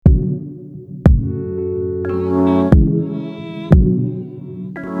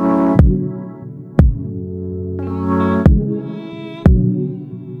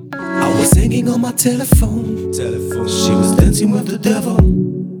my telephone. She was dancing with the devil.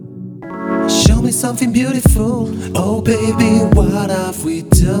 Show me something beautiful. Oh baby, what have we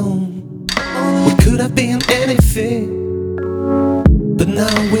done? We could have been anything, but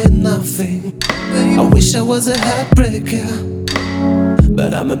now we're nothing. I wish I was a heartbreaker,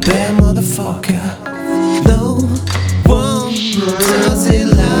 but I'm a bad motherfucker. No one does it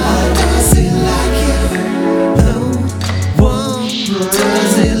like you. No one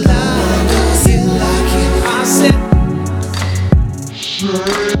does it like you. I said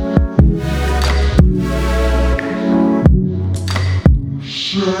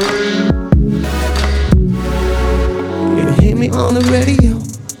you hear me on the radio,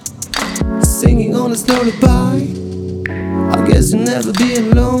 singing on a lullaby. I guess you'll never be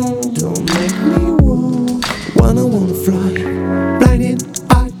alone. Don't make me wanna fly, blinded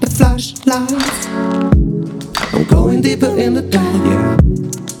by the flashlights. I'm going deeper in the dark, yeah.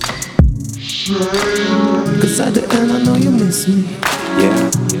 Cause at the end I know you miss me, yeah.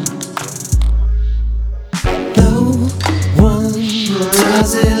 No one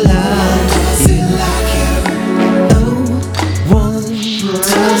does it like you. No one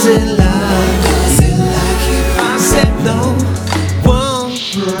does it like you. I said no one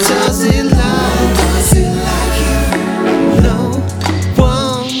does it like you. No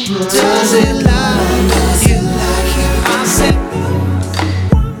one does it like you. I said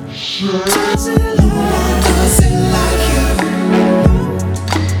does it like you. Does it like you.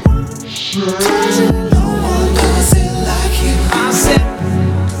 I said does it like you.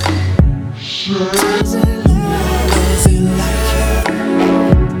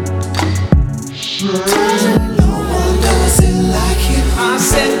 Does it like you. I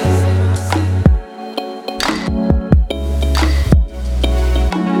said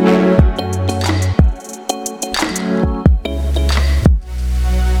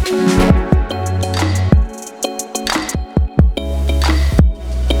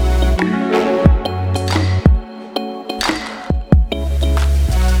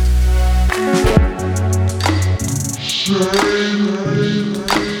Shine,